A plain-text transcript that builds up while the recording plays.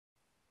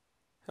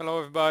Hello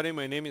everybody,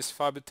 my name is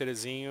Fabio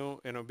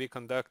Terezinho and I'll be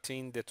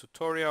conducting the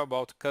tutorial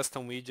about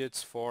custom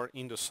widgets for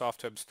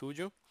InduSoft Web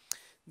Studio.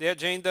 The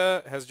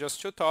agenda has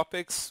just two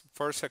topics.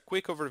 First, a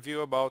quick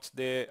overview about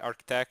the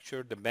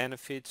architecture, the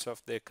benefits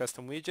of the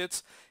custom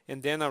widgets,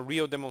 and then a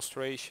real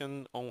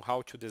demonstration on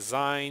how to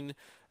design,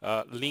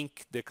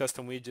 link the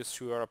custom widgets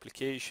to your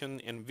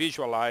application, and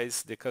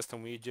visualize the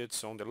custom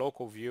widgets on the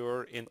local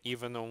viewer and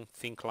even on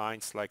thin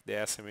clients like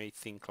the SMA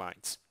thin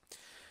clients.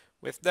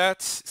 With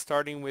that,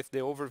 starting with the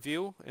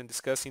overview and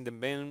discussing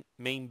the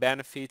main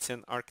benefits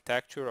and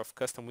architecture of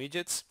custom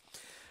widgets.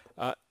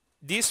 Uh,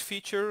 this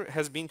feature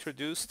has been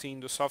introduced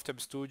in the InduSoft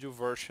Web Studio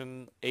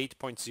version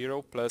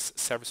 8.0 plus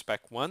Service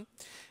Pack 1,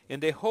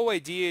 and the whole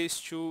idea is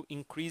to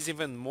increase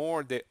even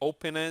more the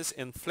openness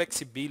and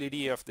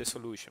flexibility of the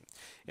solution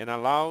and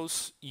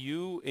allows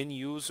you and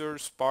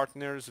users,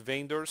 partners,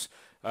 vendors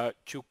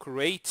to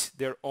create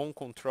their own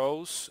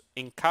controls,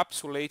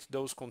 encapsulate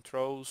those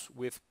controls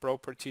with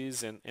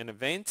properties and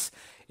events,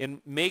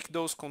 and make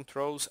those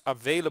controls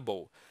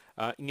available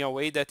in a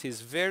way that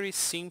is very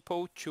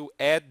simple to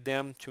add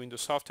them to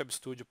InduSoft Web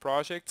Studio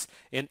projects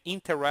and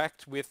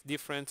interact with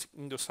different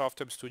InduSoft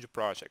Web Studio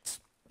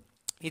projects.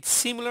 It's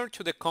similar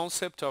to the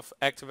concept of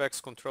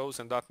ActiveX controls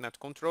and .NET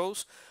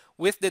controls,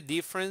 with the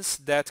difference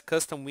that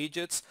custom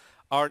widgets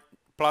are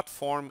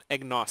platform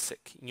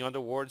agnostic. In other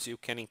words, you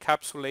can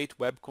encapsulate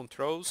web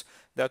controls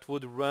that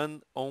would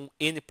run on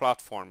any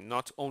platform,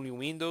 not only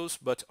Windows,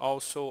 but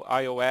also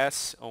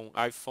iOS on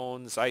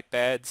iPhones,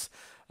 iPads,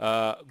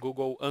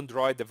 Google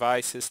Android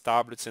devices,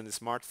 tablets, and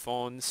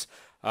smartphones,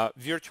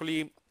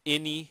 virtually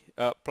any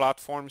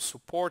platform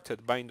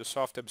supported by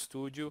InduSoft Web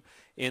Studio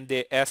and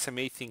the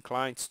SMA Thin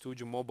Client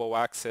Studio Mobile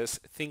Access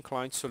Thin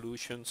Client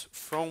solutions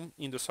from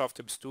InduSoft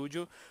Web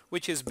Studio,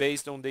 which is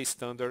based on the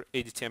standard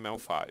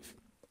HTML5.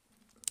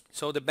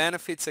 So the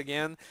benefits,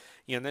 again,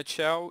 in a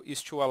nutshell,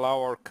 is to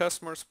allow our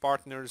customers,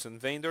 partners, and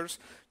vendors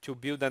to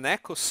build an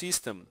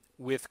ecosystem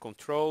with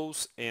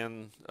controls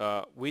and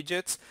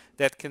widgets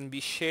that can be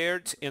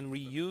shared and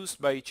reused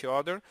by each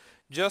other,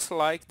 just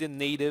like the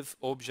native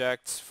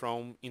objects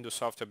from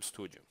InduSoft Web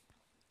Studio.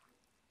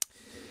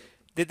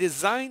 The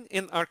design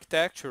and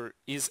architecture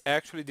is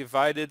actually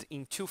divided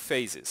in two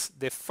phases.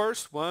 The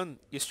first one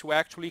is to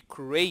actually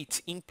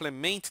create,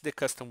 implement the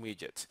custom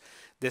widget.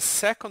 The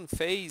second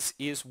phase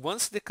is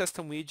once the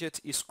custom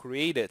widget is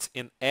created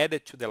and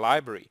added to the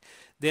library,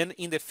 then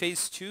in the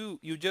phase 2,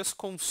 you just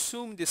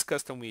consume this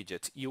custom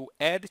widget. You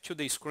add to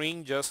the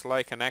screen just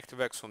like an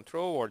ActiveX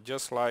control or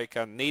just like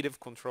a native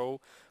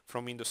control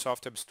from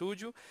InduSoft Web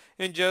Studio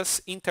and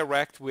just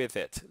interact with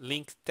it.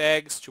 Link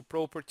tags to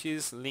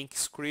properties, link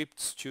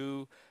scripts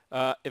to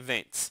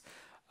events.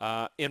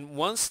 And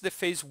once the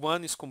phase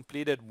 1 is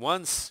completed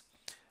once,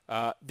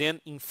 then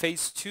in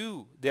phase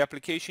 2, the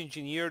application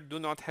engineer do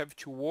not have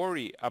to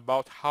worry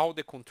about how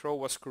the control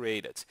was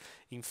created.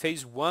 In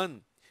phase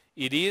 1,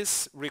 it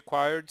is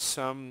required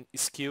some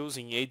skills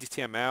in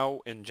HTML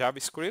and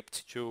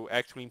JavaScript to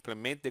actually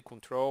implement the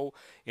control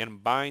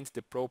and bind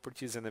the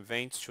properties and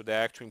events to the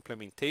actual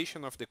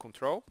implementation of the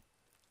control.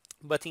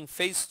 But in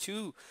phase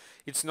 2,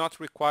 it's not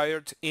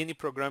required any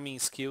programming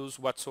skills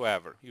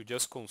whatsoever. You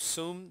just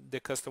consume the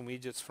custom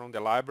widgets from the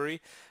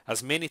library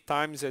as many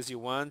times as you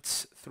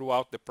want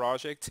throughout the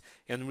project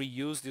and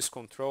reuse this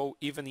control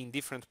even in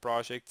different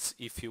projects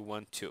if you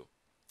want to.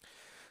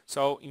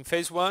 So in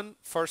phase 1,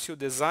 first you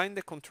design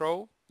the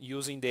control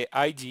using the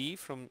IDE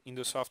from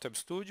InduSoft Web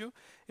Studio,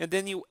 and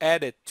then you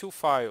added two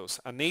files,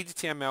 an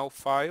HTML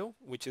file,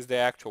 which is the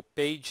actual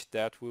page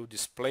that will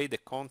display the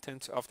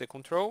content of the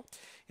control,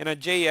 and a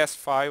JS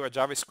file, a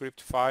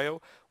JavaScript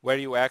file, where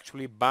you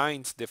actually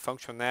bind the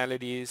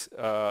functionalities,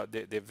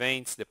 the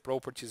events, the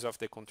properties of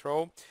the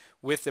control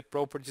with the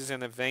properties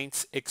and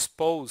events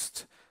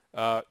exposed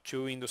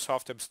to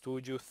InduSoft Web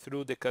Studio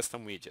through the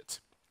custom widget.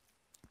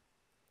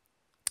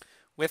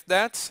 With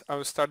that, I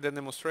will start the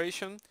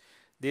demonstration.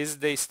 This is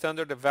the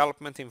standard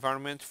development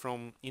environment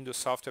from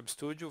InduSoft Web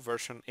Studio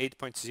version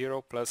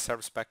 8.0 plus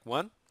Service Pack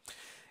 1.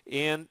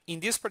 And in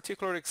this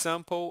particular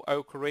example, I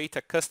will create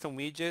a custom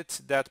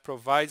widget that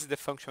provides the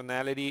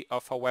functionality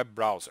of a web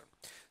browser.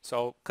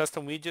 So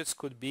custom widgets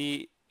could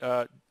be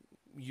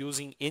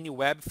using any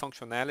web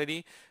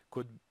functionality,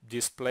 could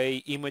display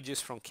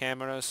images from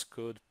cameras,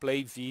 could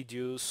play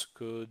videos,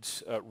 could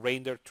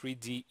render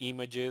 3D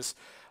images,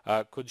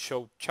 could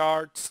show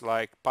charts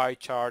like pie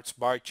charts,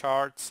 bar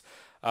charts.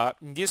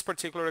 In this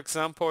particular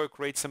example, I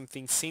create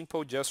something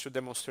simple just to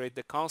demonstrate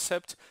the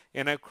concept,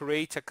 and I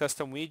create a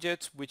custom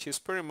widget, which is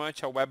pretty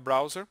much a web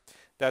browser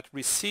that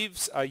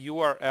receives a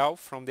URL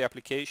from the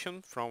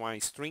application, from a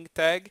string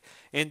tag,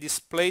 and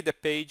display the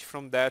page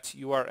from that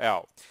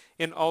URL.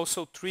 And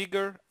also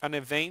trigger an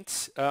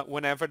event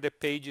whenever the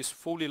page is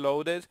fully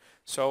loaded.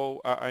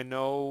 So I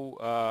know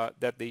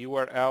that the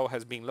URL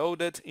has been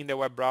loaded in the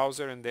web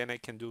browser, and then I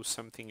can do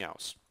something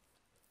else.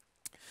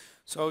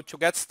 So to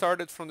get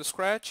started from the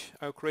scratch,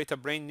 I'll create a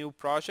brand new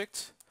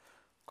project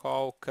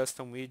called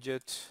Custom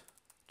Widget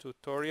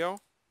Tutorial.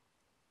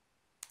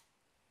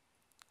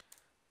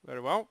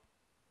 Very well.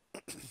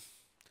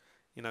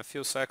 In a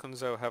few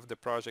seconds I'll have the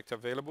project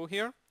available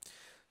here.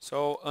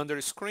 So under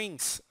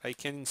screens, I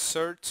can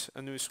insert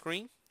a new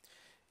screen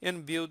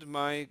and build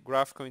my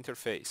graphical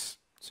interface.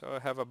 So I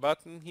have a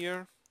button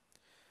here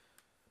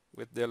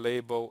with the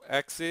label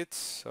exit.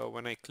 So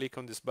when I click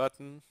on this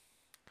button,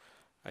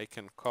 I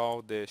can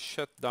call the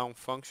shutdown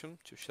function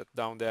to shut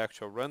down the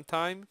actual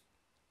runtime.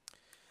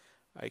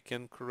 I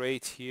can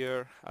create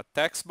here a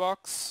text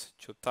box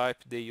to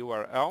type the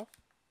URL.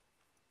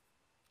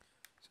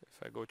 So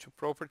if I go to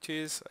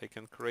properties, I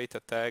can create a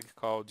tag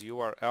called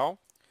URL,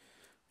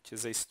 which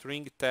is a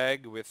string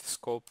tag with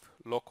scope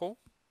local.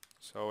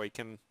 So I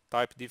can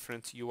type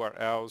different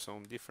URLs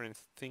on different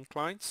thin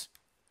clients.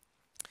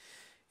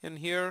 And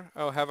here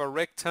I'll have a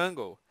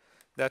rectangle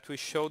that will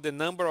show the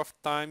number of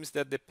times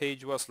that the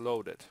page was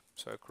loaded.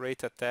 So I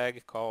create a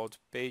tag called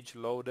page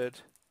loaded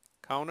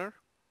counter.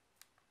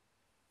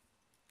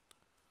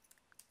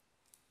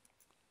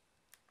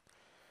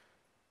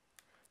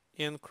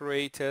 And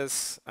create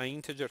as an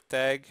integer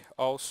tag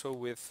also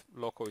with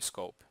local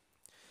scope.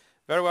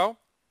 Very well.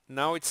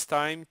 Now it's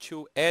time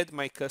to add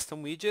my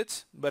custom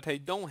widgets, but I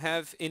don't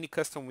have any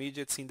custom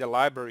widgets in the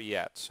library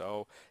yet.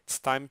 So it's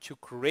time to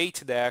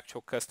create the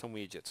actual custom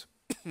widget.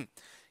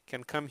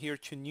 Can come here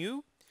to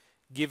new,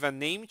 give a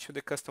name to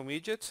the custom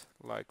widget,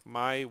 like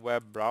my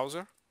web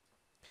browser.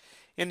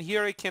 And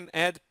here I can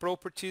add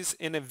properties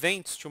and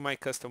events to my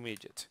custom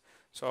widget.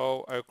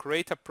 So I'll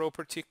create a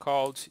property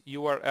called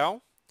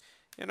URL,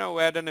 and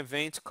I'll add an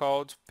event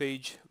called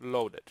page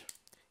loaded.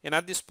 And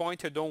at this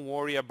point I don't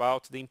worry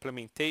about the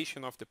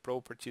implementation of the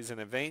properties and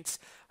events,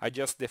 I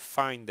just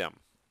define them.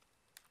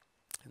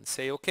 And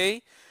say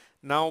OK.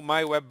 Now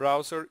my web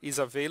browser is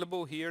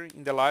available here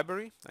in the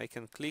library. I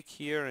can click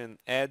here and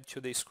add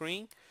to the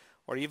screen,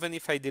 or even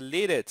if I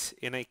delete it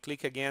and I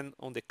click again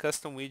on the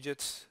custom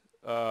widgets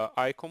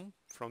icon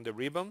from the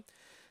ribbon,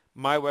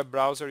 my web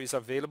browser is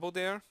available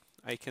there.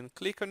 I can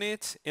click on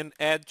it and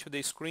add to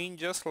the screen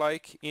just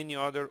like any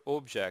other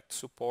object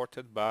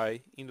supported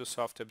by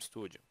InduSoft Web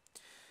Studio.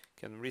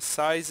 Can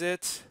resize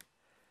it,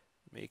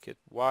 make it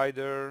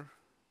wider,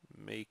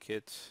 make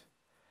it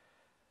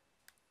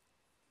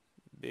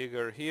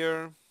bigger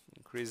here,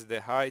 increase the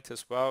height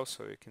as well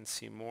so you can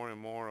see more and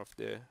more of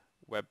the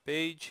web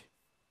page.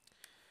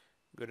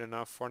 Good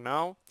enough for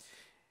now.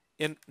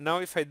 And now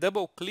if I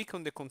double click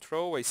on the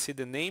control, I see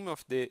the name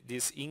of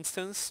this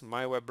instance,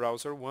 my web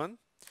browser 1.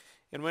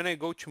 And when I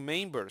go to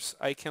members,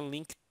 I can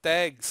link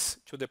tags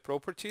to the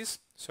properties.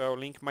 So I'll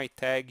link my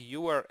tag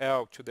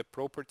URL to the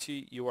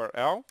property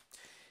URL.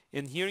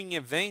 And here in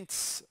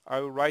events,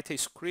 I will write a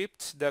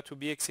script that will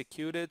be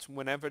executed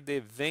whenever the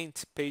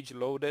event page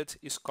loaded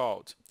is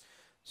called.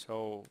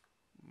 So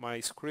my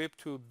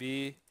script will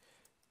be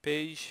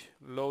page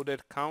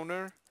loaded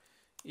counter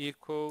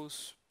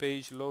equals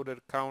page loaded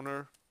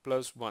counter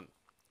plus 1.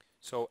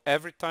 So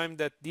every time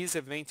that this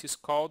event is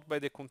called by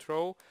the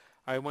control,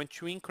 I want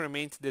to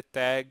increment the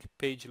tag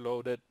page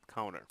loaded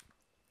counter.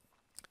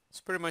 It's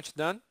pretty much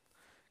done.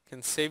 I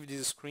can save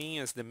this screen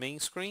as the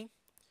main screen.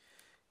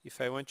 If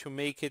I want to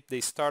make it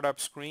the startup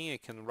screen, I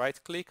can right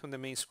click on the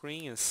main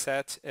screen and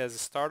set as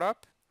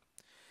startup.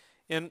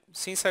 And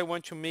since I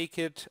want to make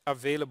it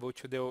available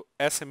to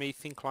the SMA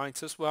thin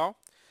clients as well,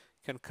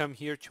 I can come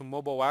here to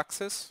mobile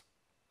access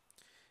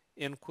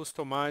and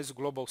customize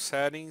global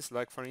settings,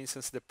 like for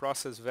instance the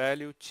process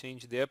value,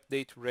 change the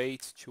update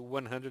rate to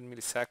 100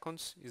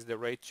 milliseconds is the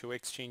rate to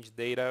exchange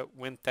data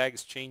when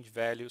tags change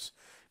values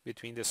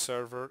between the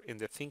server and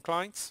the thin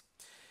clients.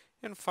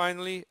 And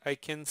finally I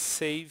can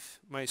save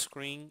my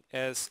screen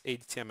as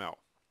HTML.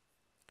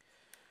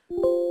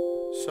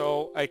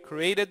 So I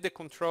created the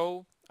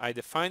control, I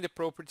defined the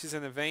properties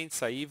and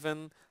events, I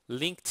even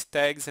linked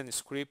tags and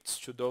scripts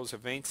to those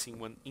events in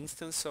one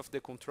instance of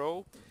the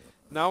control.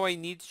 Now I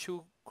need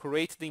to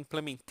create the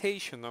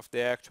implementation of the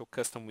actual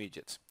custom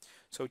widget.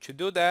 So to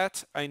do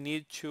that, I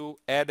need to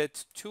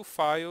edit two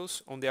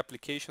files on the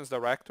applications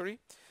directory.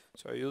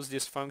 So I use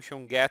this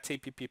function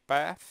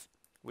getAppPath,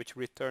 which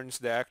returns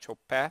the actual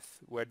path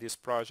where this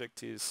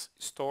project is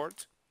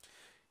stored.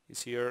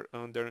 It's here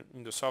under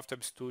InduSoft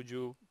Web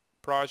Studio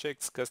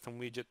Projects Custom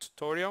Widget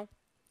Tutorial.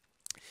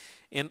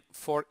 And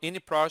for any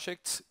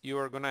project, you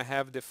are going to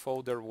have the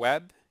folder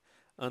Web.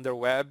 Under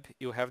Web,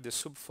 you have the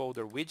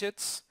subfolder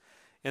Widgets.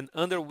 And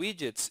under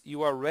widgets,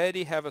 you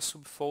already have a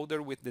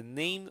subfolder with the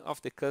name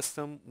of the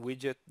custom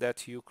widget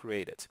that you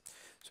created.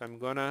 So I'm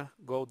gonna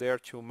go there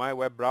to my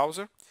web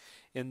browser,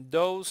 and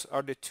those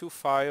are the two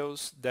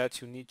files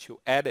that you need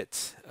to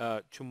edit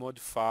to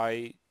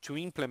modify, to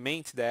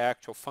implement the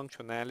actual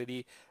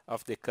functionality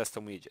of the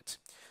custom widget.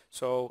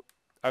 So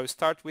I will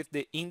start with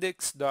the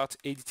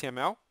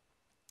index.html.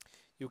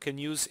 You can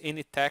use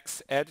any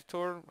text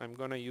editor. I'm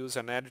going to use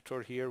an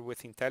editor here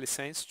with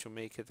IntelliSense to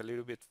make it a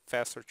little bit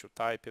faster to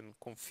type and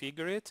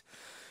configure it.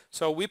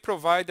 So we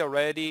provide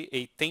already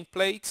a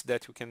template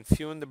that you can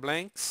fill in the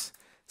blanks.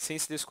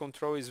 Since this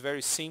control is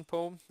very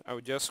simple, I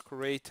will just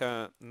create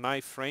an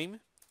iframe.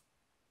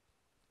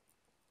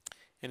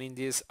 And in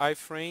this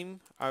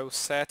iframe, I will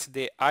set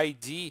the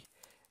ID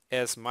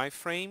as my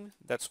frame.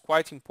 That's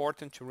quite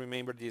important to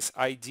remember this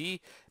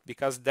ID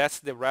because that's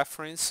the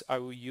reference I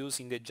will use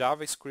in the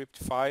JavaScript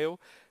file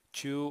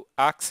to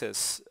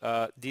access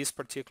this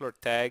particular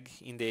tag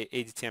in the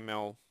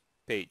HTML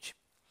page.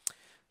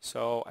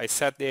 So I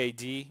set the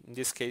ID in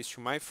this case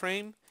to my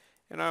frame,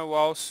 and I will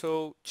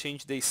also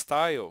change the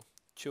style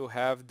to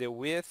have the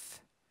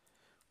width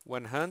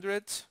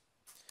 100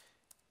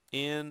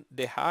 and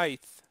the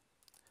height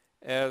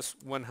as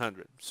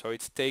 100. So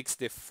it takes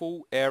the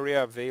full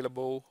area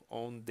available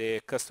on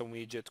the custom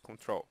widget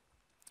control.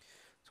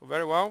 So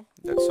very well,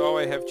 that's all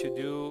I have to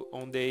do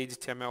on the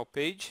HTML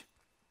page.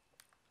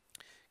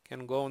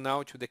 Can go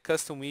now to the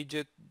custom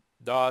widget.js,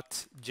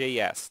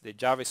 the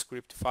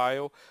JavaScript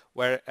file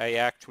where I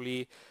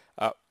actually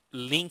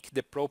link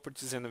the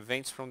properties and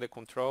events from the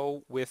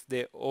control with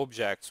the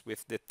objects,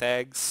 with the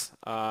tags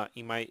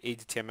in my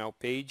HTML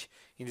page.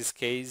 In this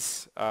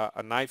case,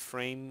 an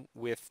iframe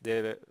with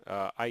the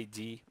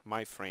ID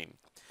myFrame.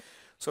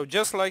 So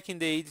just like in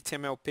the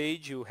HTML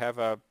page, you have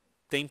a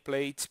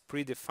template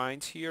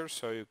predefined here,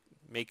 so it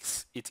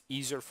makes it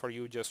easier for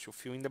you just to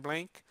fill in the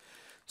blank.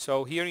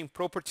 So here in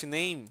property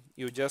name,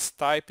 you just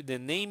type the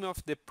name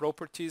of the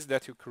properties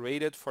that you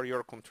created for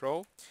your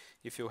control.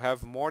 If you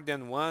have more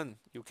than one,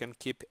 you can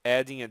keep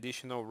adding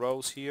additional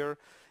rows here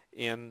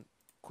and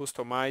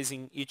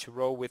customizing each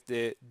row with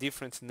the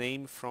different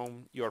name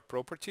from your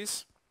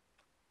properties.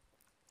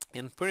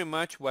 And pretty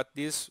much what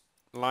this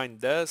line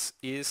does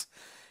is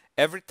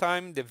every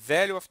time the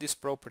value of this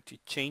property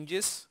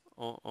changes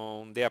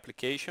on the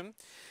application,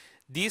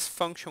 this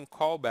function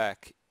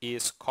callback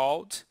is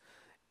called,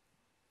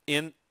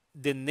 and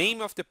the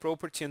name of the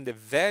property and the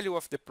value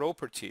of the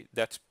property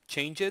that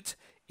changed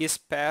is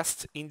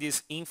passed in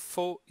this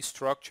info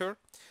structure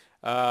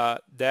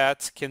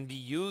that can be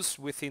used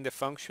within the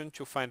function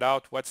to find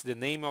out what's the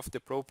name of the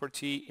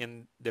property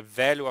and the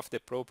value of the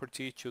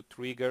property to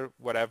trigger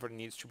whatever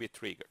needs to be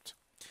triggered.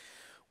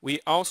 We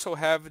also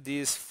have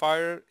this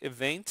fire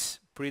event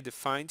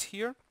predefined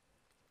here,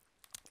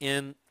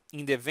 and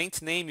in the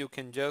event name you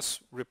can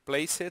just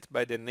replace it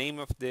by the name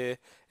of the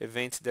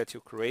event that you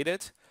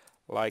created,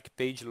 like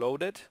page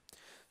loaded.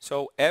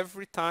 So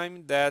every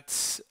time that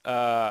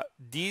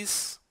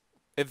this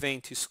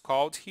event is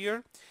called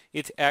here,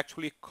 it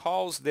actually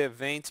calls the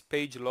event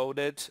page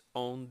loaded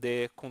on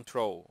the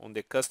control, on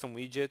the custom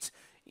widgets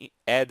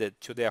added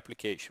to the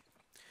application.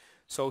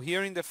 So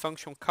here in the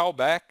function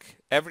callback,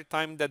 every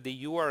time that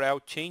the URL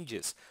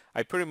changes,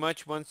 I pretty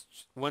much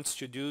want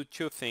to do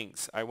two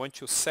things. I want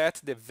to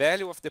set the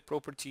value of the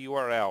property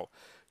URL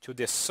to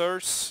the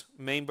source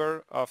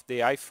member of the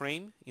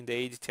iframe in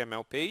the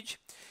HTML page,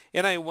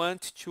 and I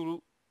want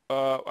to,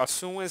 as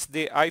soon as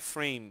the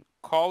iframe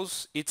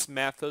calls its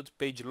method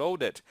page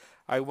loaded,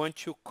 I want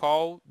to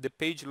call the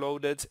page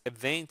loaded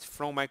event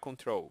from my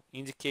control,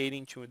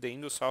 indicating to the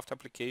InduSoft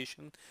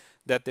application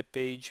that the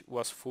page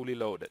was fully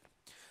loaded.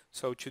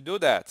 So to do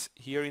that,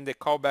 here in the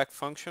callback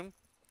function,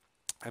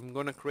 I'm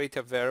going to create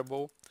a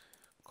variable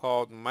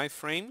called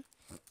myFrame,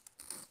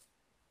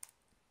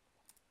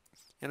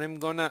 and I'm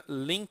going to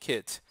link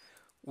it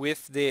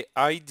with the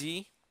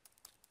ID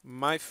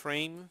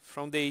myFrame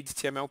from the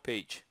HTML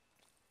page.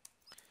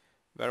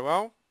 Very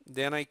well.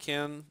 Then I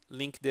can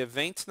link the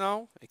event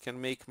now. I can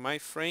make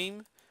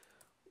myFrame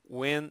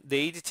when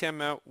the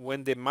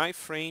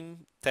myFrame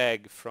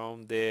tag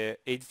from the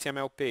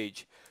HTML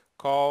page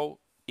call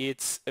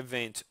its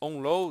event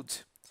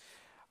onload.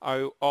 I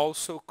will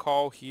also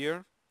call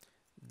here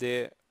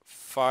the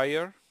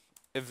fire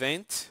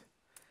event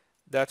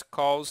that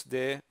calls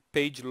the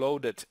page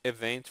loaded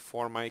event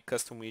for my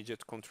custom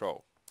widget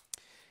control.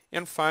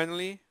 And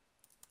finally,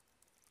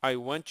 I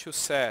want to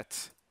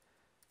set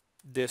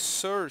the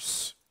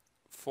source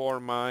for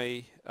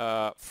my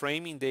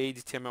frame in the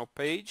HTML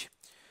page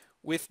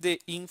with the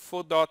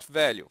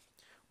info.value,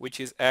 which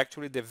is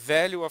actually the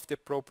value of the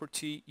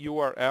property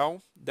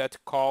URL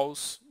that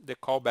calls the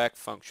callback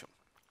function.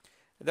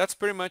 That's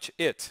pretty much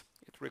it.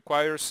 It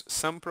requires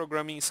some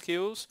programming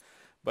skills,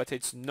 but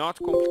it's not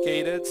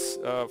complicated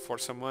for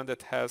someone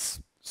that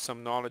has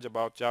some knowledge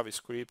about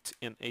JavaScript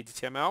and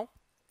HTML.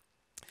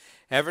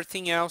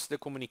 Everything else, the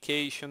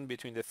communication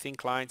between the thin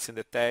clients and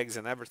the tags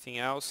and everything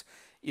else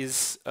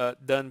is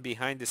done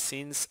behind the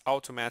scenes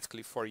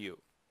automatically for you.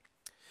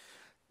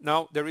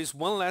 Now, there is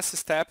one last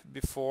step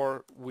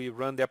before we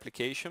run the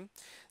application.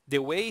 The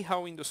way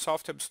how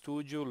InduSoft Web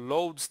Studio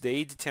loads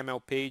the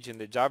HTML page and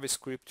the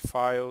JavaScript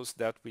files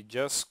that we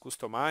just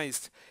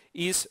customized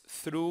is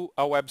through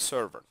a web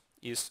server,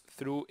 is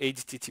through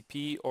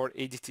HTTP or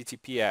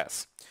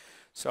HTTPS.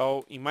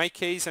 So in my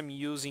case, I'm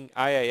using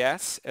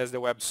IIS as the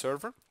web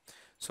server.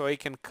 So I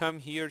can come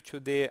here to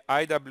the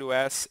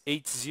IWS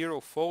 80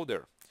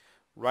 folder,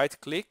 right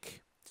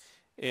click,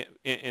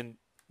 and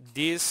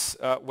this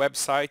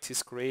website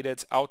is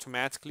created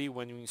automatically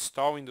when you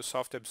install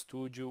InduSoft Web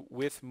Studio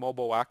with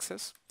mobile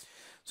access.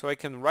 So I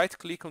can right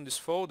click on this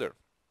folder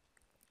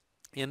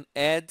and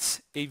add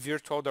a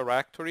virtual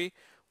directory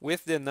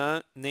with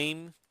the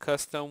name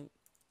Custom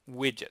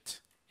Widget.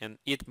 and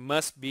it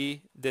must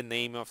be the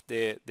name of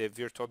the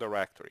virtual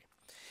directory.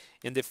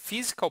 And the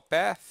physical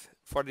path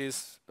for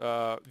this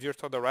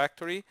virtual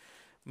directory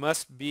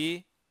must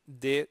be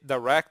the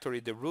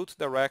directory, the root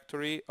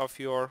directory of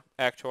your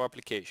actual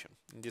application.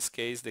 In this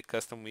case, the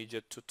custom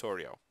widget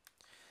tutorial.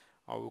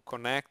 I will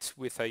connect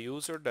with a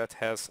user that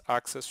has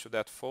access to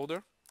that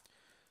folder.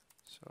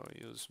 So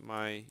use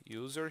my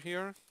user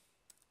here.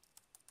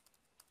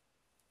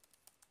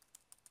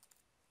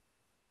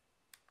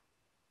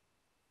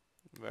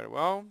 Very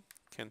well.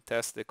 Can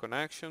test the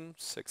connection.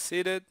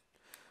 Succeeded.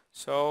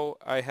 So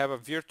I have a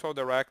virtual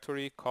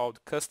directory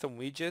called Custom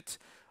Widgets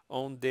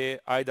on the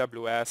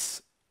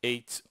IWS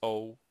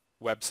 8.0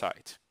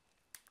 website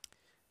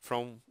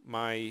from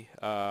my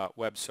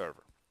web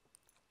server.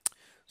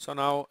 So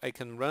now I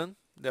can run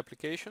the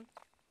application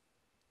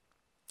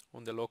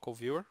on the local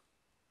viewer.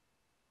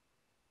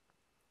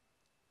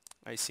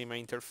 I see my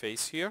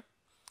interface here,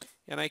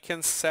 and I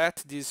can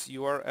set this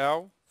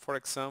URL, for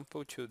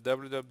example, to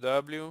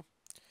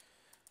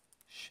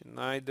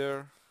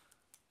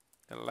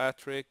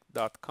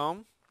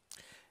www.schneiderelectric.com.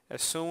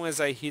 As soon as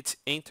I hit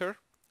enter,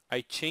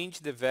 I change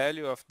the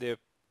value of the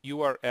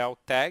URL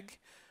tag,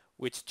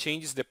 which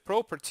changes the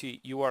property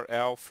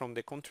URL from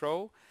the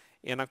control,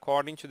 and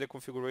according to the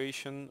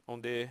configuration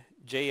on the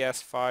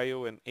JS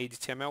file and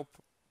HTML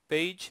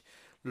page,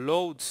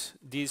 loads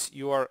this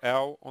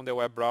URL on the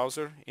web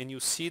browser, and you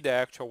see the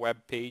actual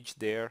web page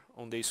there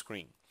on the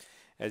screen.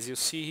 As you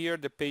see here,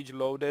 the page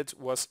loaded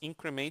was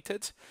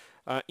incremented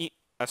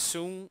as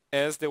soon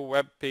as the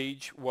web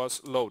page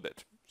was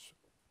loaded.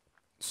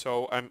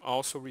 So I'm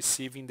also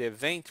receiving the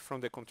event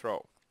from the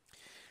control.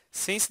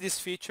 Since this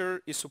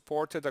feature is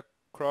supported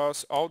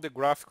across all the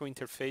graphical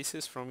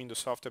interfaces from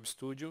InduSoft Web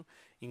Studio,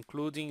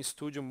 including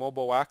Studio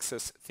Mobile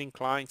Access thin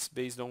clients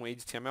based on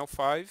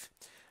HTML5,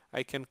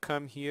 I can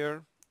come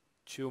here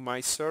to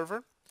my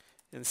server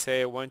and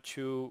say I want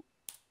to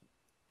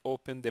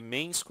open the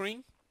main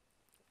screen,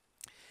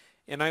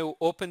 and I will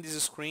open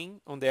this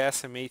screen on the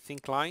SMA thin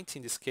client,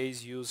 in this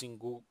case using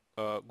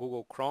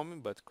Google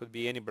Chrome, but could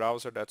be any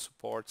browser that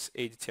supports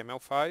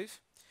HTML5,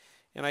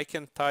 and I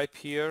can type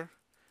here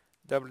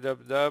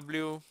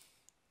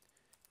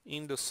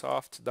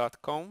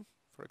www.indusoft.com,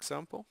 for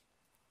example,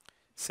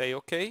 say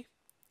OK,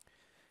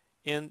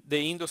 and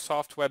the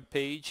InduSoft web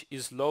page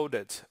is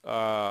loaded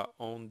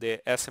on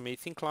the SMA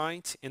thin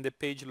client, and the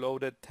page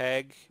loaded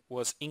tag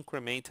was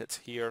incremented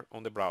here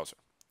on the browser.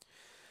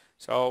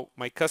 So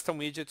my custom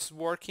widget is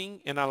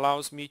working and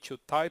allows me to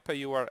type a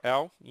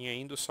URL in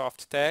an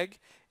InduSoft tag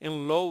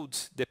and load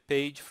the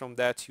page from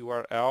that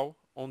URL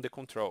on the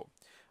control.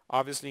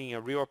 Obviously, in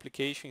a real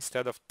application,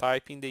 instead of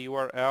typing the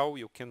URL,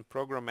 you can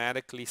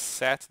programmatically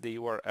set the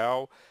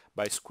URL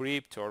by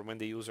script or when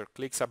the user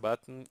clicks a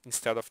button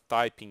instead of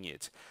typing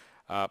it.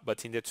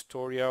 But in the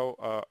tutorial,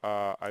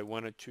 I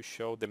wanted to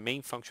show the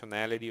main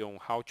functionality on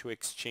how to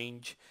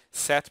exchange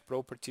set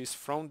properties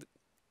from the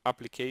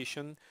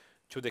application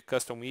to the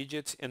custom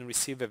widgets and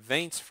receive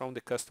events from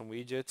the custom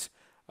widgets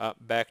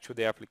back to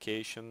the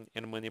application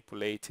and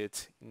manipulate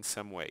it in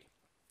some way.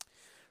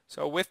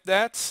 So with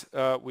that,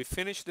 we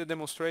finished the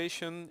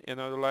demonstration,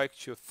 and I would like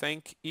to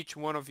thank each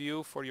one of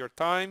you for your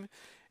time,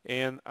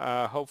 and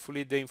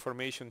hopefully the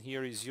information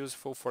here is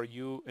useful for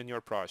you and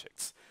your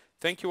projects.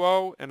 Thank you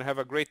all, and have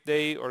a great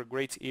day or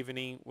great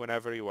evening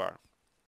whenever you are.